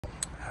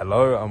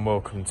Hello and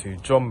welcome to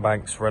John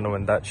Banks Renault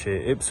and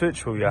Dacia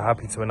Ipswich, where we are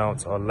happy to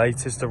announce our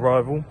latest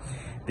arrival,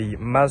 the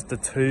Mazda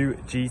 2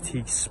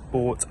 GT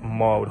Sport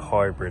Mild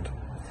Hybrid.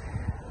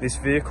 This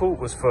vehicle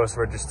was first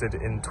registered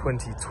in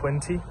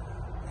 2020,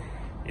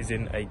 is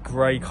in a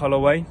grey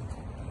colourway,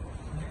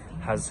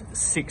 has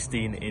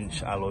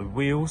 16-inch alloy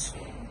wheels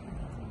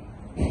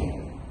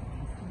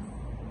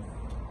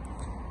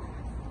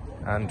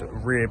and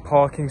rear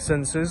parking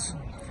sensors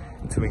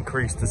to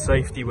increase the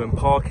safety when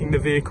parking the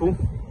vehicle.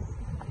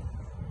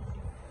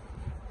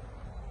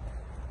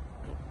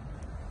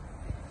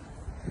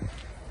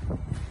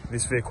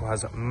 This vehicle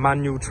has a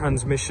manual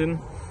transmission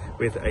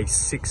with a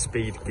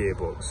 6-speed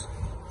gearbox.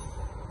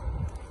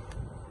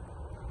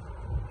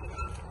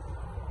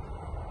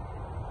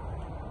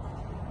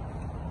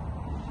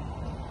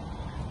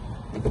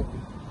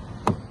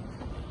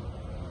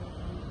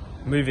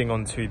 Moving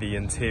on to the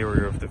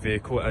interior of the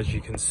vehicle, as you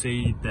can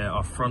see, there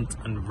are front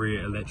and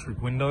rear electric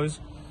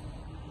windows.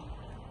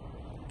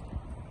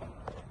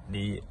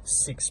 The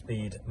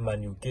 6-speed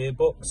manual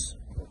gearbox,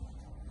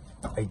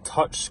 a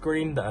touch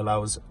screen that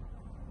allows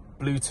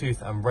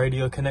Bluetooth and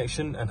radio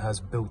connection and has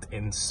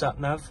built-in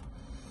sat-nav.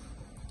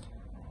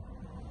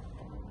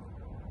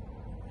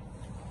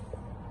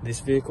 This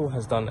vehicle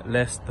has done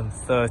less than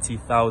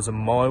 30,000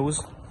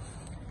 miles,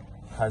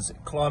 has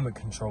climate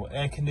control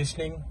air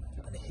conditioning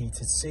and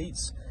heated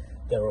seats.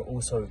 There are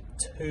also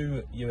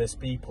 2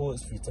 USB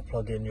ports for you to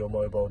plug in your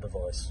mobile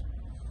device.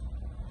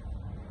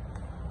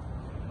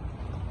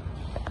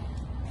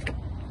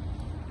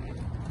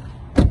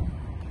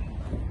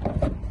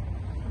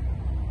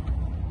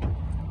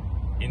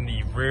 In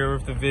the rear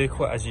of the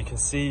vehicle, as you can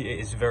see, it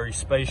is very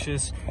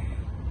spacious.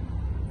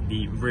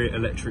 The rear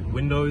electric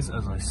windows,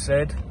 as I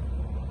said.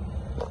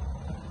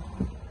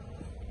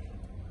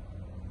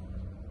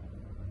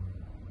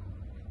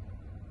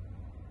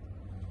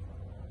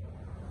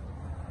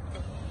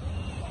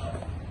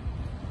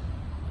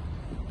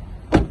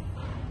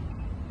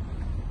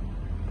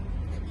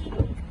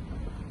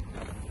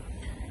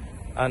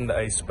 And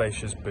a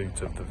spacious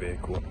boot of the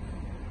vehicle.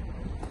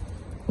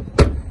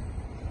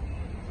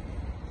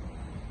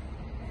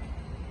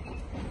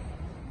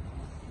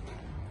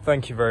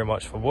 Thank you very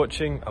much for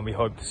watching, and we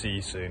hope to see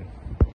you soon.